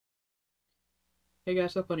Hey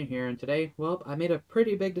guys, so funny here, and today, well, I made a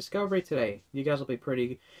pretty big discovery today. You guys will be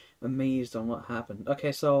pretty amazed on what happened.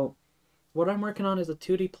 Okay, so what I'm working on is a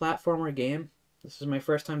 2D platformer game. This is my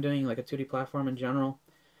first time doing like a 2D platform in general.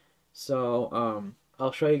 So,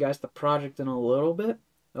 I'll show you guys the project in a little bit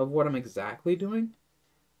of what I'm exactly doing.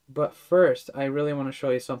 But first, I really want to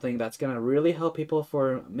show you something that's gonna really help people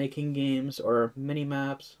for making games or mini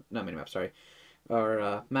maps, not mini maps, sorry,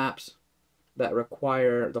 or maps that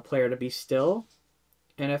require the player to be still,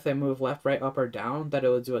 and if they move left, right, up, or down, that it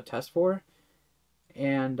will do a test for,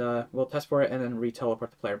 and we'll test for it and then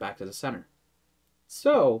re-teleport the player back to the center.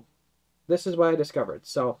 So, this is what I discovered.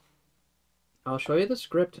 So, I'll show you the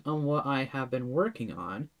script on what I have been working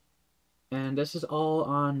on, and this is all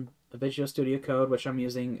on Visual Studio Code, which I'm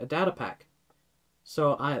using a data pack.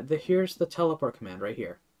 So, here's the teleport command right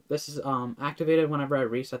here. This is activated whenever I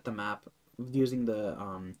reset the map using the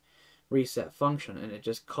reset function, and it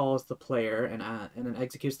just calls the player and then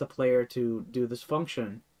executes the player to do this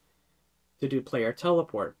function to do player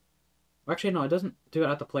teleport. Actually, no, it doesn't do it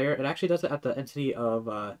at the player. It actually does it at the entity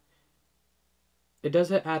of. It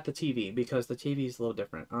does it at the TV because the TV is a little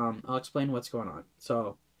different. I'll explain what's going on.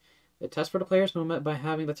 So, it tests for the player's movement by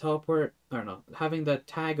having the teleport, or no, having the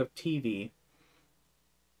tag of TV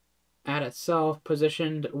at itself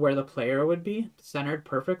positioned where the player would be, centered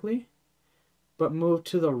perfectly, but moved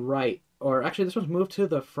to the right. Or actually, this one's moved to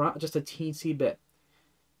the front just a teensy bit.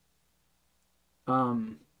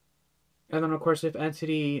 Um, and then of course, if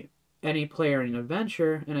entity any player in an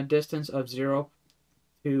adventure in a distance of 0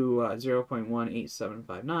 to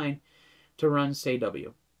 0.18759 to run say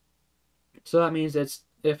W. So that means it's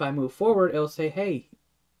if I move forward, it'll say, hey,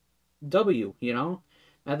 W, and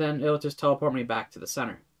then it'll just teleport me back to the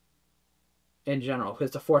center in general.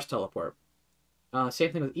 It's a force teleport.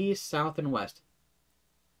 Same thing with east, south, and west.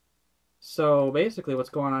 So basically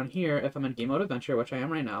what's going on here, if I'm in game mode adventure, which I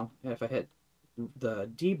am right now, if I hit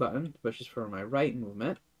the D button, which is for my right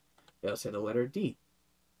movement, it'll say the letter D.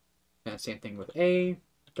 And same thing with A,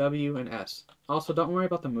 W, and S. Also, don't worry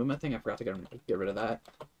about the movement thing. I forgot to get rid of that.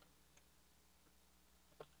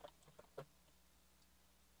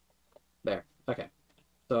 There. Okay.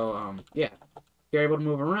 So, yeah. You're able to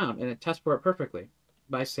move around, and it tests for it perfectly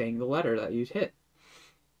by saying the letter that you hit.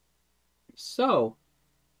 So,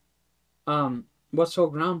 what's so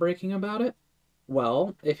groundbreaking about it?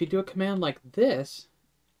 Well, if you do a command like this,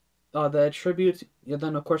 the attributes,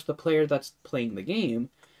 then of course the player that's playing the game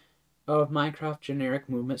of Minecraft generic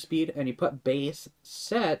movement speed, and you put base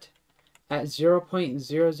set at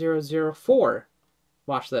 0.0004.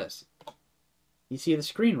 Watch this. You see the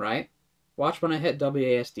screen, right? Watch when I hit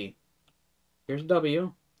WASD. Here's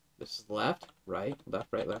W. This is left, right, left,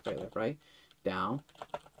 right, left, right, left, right, down.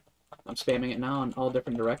 I'm spamming it now in all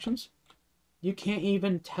different directions. You can't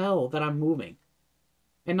even tell that I'm moving.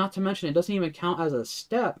 And not to mention, it doesn't even count as a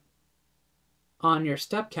step on your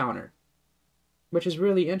step counter, which is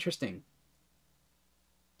really interesting.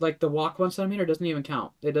 Like the walk 1 centimeter doesn't even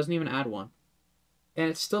count. It doesn't even add one.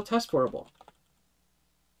 And it's still test forable.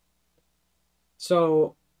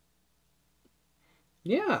 So,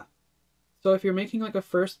 yeah. So if you're making like a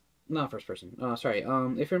not first person, sorry,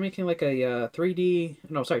 if you're making like a 3D,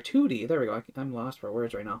 no, sorry, 2D, there we go, I'm lost for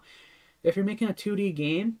words right now. If you're making a 2D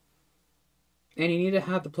game, and you need to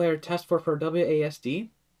have the player test for WASD,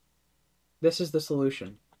 this is the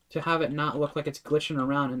solution. To have it not look like it's glitching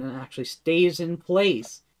around and it actually stays in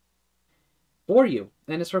place for you.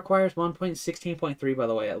 And this requires 1.16.3, by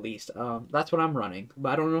the way, at least. That's what I'm running.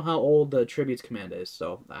 But I don't know how old the attributes command is,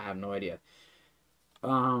 so I have no idea.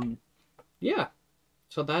 Yeah.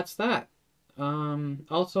 So that's that.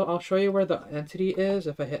 Also, I'll show you where the entity is.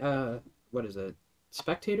 If I hit, what is it?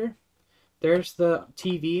 Spectator? There's the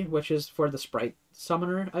TV, which is for the sprite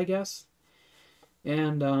summoner, I guess.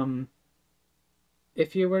 And,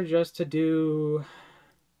 if you were just to do...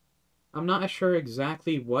 I'm not sure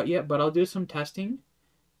exactly what yet, but I'll do some testing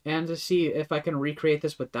and to see if I can recreate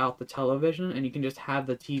this without the television, and you can just have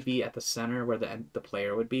the TV at the center where the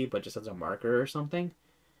player would be, but just as a marker or something.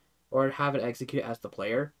 Or have it execute as the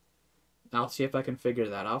player. I'll see if I can figure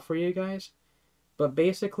that out for you guys. But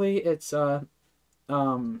basically, it's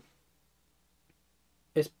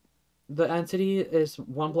the entity is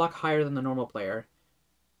 1 block higher than the normal player.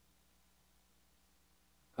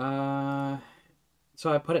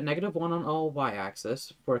 So I put it -1 on all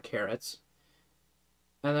y-axis for carrots.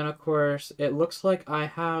 And then, of course, it looks like I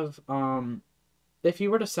have, if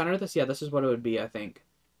you were to center this, yeah, this is what it would be, I think.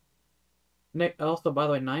 Also, by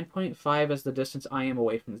the way, 9.5 is the distance I am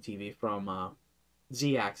away from the TV from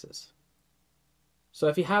z-axis. So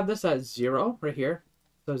if you have this at 0 right here,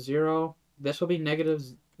 so 0, this will be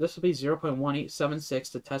negative this will be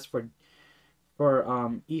 0.1876 to test for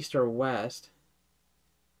east or west,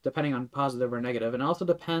 depending on positive or negative. And it also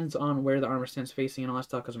depends on where the armor stands facing and all that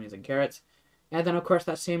stuff, because I'm using carats. And then, of course,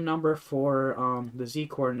 that same number for the z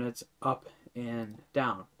coordinates up and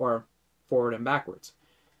down, or forward and backwards.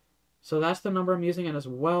 So that's the number I'm using, and as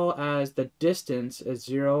well as the distance is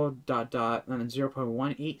 0 dot dot and then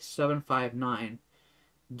 0.18759.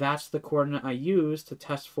 That's the coordinate I use to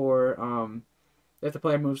test for if the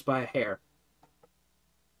player moves by a hair.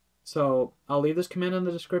 So I'll leave this command in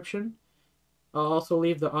the description. I'll also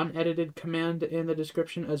leave the unedited command in the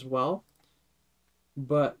description as well.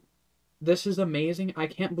 But this is amazing. I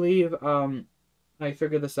can't believe I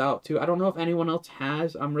figured this out too. I don't know if anyone else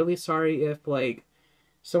has. I'm really sorry if like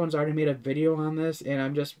someone's already made a video on this and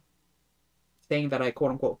I'm just saying that I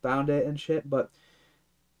quote unquote found it and shit, but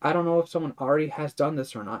I don't know if someone already has done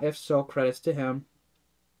this or not. If so, credits to him.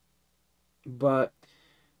 But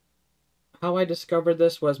how I discovered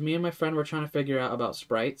this was me and my friend were trying to figure out about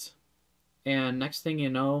sprites. And next thing you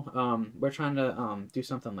know, we're trying to do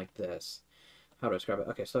something like this. How to describe it?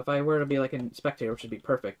 Okay, so if I were to be like a spectator, which would be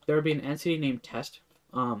perfect, there would be an entity named test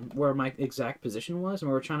where my exact position was, and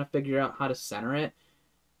we were trying to figure out how to center it.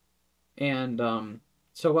 And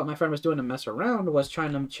so what my friend was doing to mess around was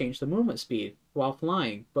trying to change the movement speed while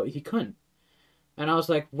flying, but he couldn't. And I was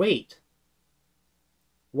like, wait,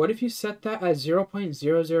 what if you set that at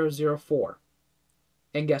 0.0004?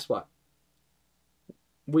 And guess what?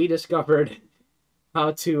 We discovered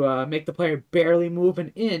how to make the player barely move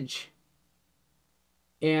an inch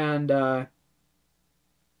and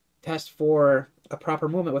test for a proper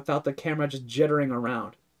movement without the camera just jittering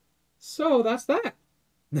around. So that's that.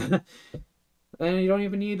 And you don't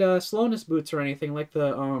even need slowness boots or anything like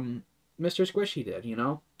the Mr. Squishy did, you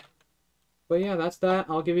know? But yeah, that's that.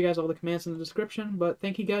 I'll give you guys all the commands in the description. But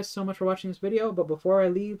thank you guys so much for watching this video. But before I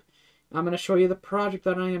leave, I'm going to show you the project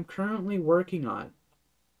that I am currently working on.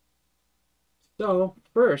 So,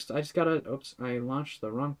 first, I just gotta... Oops, I launched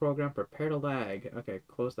the wrong program. Prepare to lag. Okay,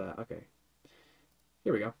 close that. Okay.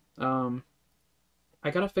 Here we go. I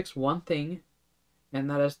gotta fix one thing, and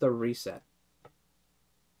that is the reset.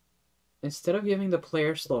 Instead of giving the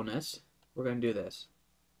player slowness, we're going to do this.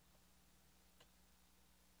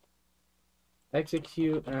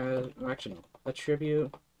 Execute as... Actually, no.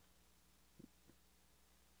 Attribute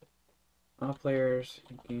all players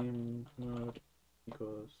game mode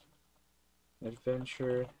equals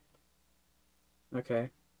adventure.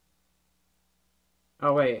 Okay.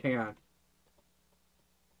 Oh, wait. Hang on.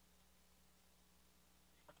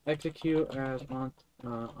 Execute as on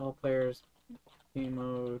all players game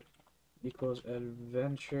mode equals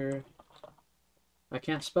adventure. I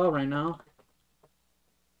can't spell right now.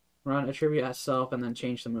 Run attribute as self and then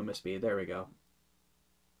change the movement speed. There we go.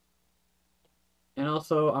 And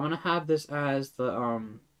also, I'm gonna have this as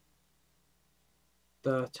the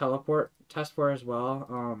teleport test for as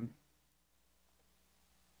well.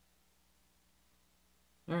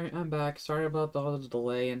 Alright, I'm back. Sorry about all the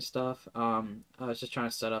delay and stuff. I was just trying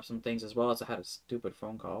to set up some things as well as I had a stupid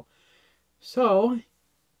phone call. So,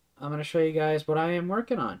 I'm going to show you guys what I am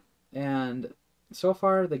working on. And so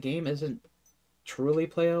far, the game isn't truly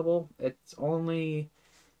playable. It's only,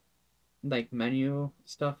 like, menu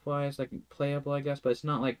stuff-wise, like, playable, I guess. But it's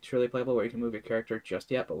not, like, truly playable where you can move your character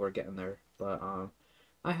just yet, but we're getting there. But,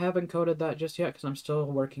 I haven't coded that just yet because I'm still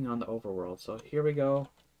working on the overworld. So, here we go.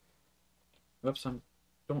 Oops, I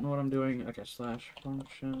don't know what I'm doing. Okay, slash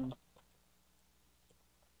function.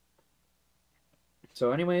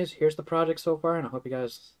 So anyways, here's the project so far, and I hope you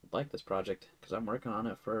guys like this project, because I'm working on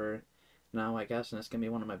it for now, I guess, and it's going to be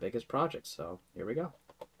one of my biggest projects, so here we go.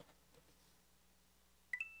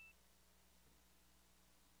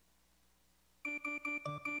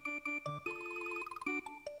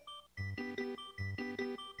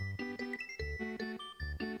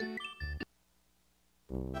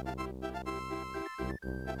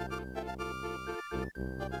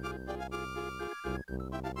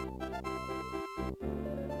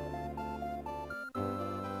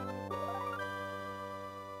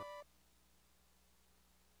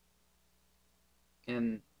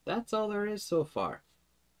 And that's all there is so far.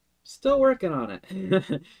 Still working on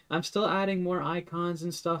it. I'm still adding more icons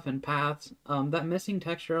and stuff and paths. That missing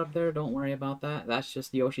texture up there, don't worry about that. That's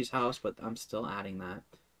just Yoshi's house, but I'm still adding that.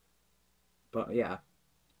 But yeah,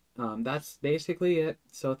 that's basically it.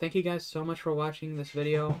 So thank you guys so much for watching this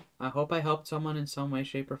video. I hope I helped someone in some way,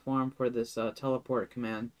 shape, or form for this teleport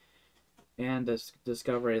command and this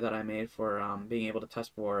discovery that I made for being able to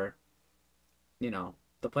test for, you know,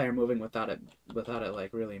 the player moving without it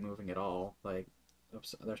like really moving at all. Like,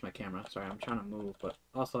 oops, there's my camera. Sorry, I'm trying to move, but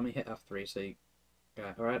also let me hit F3 so you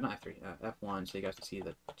Okay, alright, not F3, F1, so you guys can see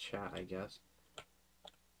the chat, I guess.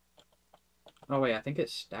 Oh wait, I think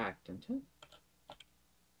it's stacked, didn't it?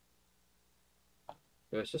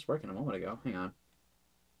 It was just working a moment ago. Hang on.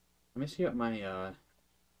 Let me see what my,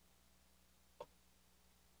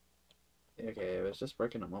 Okay, it was just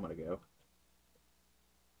working a moment ago.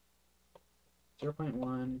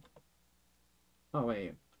 0.1. Oh,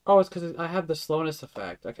 wait. Oh, it's because I have the slowness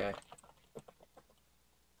effect. Okay.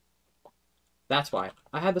 That's why.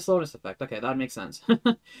 I had the slowness effect. Okay, that makes sense.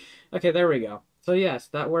 Okay, there we go. So yes,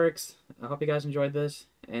 that works. I hope you guys enjoyed this,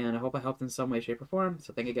 and I hope I helped in some way, shape, or form.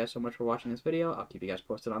 So thank you guys so much for watching this video. I'll keep you guys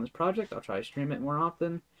posted on this project. I'll try to stream it more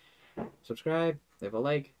often. Subscribe, leave a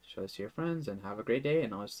like, show this to your friends, and have a great day,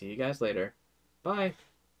 and I'll see you guys later. Bye!